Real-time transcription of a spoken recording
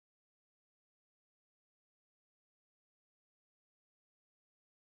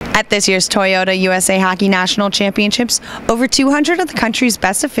At this year's Toyota USA Hockey National Championships, over 200 of the country's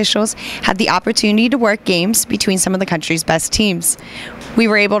best officials had the opportunity to work games between some of the country's best teams. We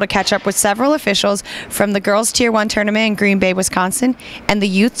were able to catch up with several officials from the Girls Tier 1 tournament in Green Bay, Wisconsin, and the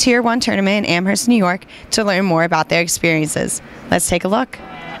Youth Tier 1 tournament in Amherst, New York, to learn more about their experiences. Let's take a look.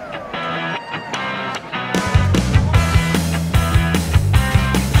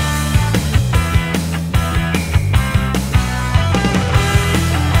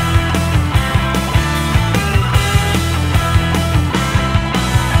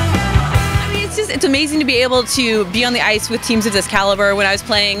 It's amazing to be able to be on the ice with teams of this caliber. When I was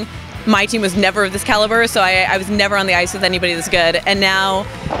playing, my team was never of this caliber, so I was never on the ice with anybody this good. And now,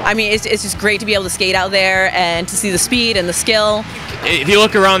 I mean, it's just great to be able to skate out there and to see the speed and the skill. If you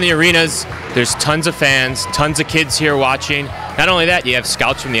look around the arenas, there's tons of fans, tons of kids here watching. Not only that, you have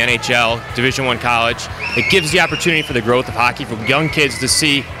scouts from the NHL, Division I college. It gives the opportunity for the growth of hockey for young kids to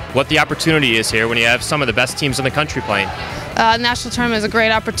see what the opportunity is here when you have some of the best teams in the country playing. National tournament is a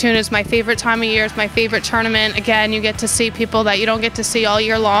great opportunity. It's my favorite time of year. It's my favorite tournament. Again, you get to see people that you don't get to see all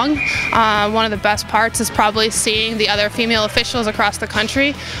year long. One of the best parts is probably seeing the other female officials across the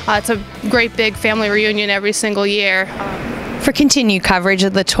country. It's a great big family reunion every single year. For continued coverage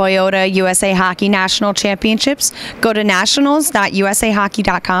of the Toyota USA Hockey National Championships, go to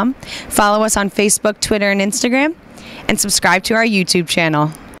nationals.usahockey.com, follow us on Facebook, Twitter, and Instagram, and subscribe to our YouTube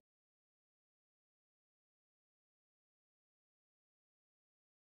channel.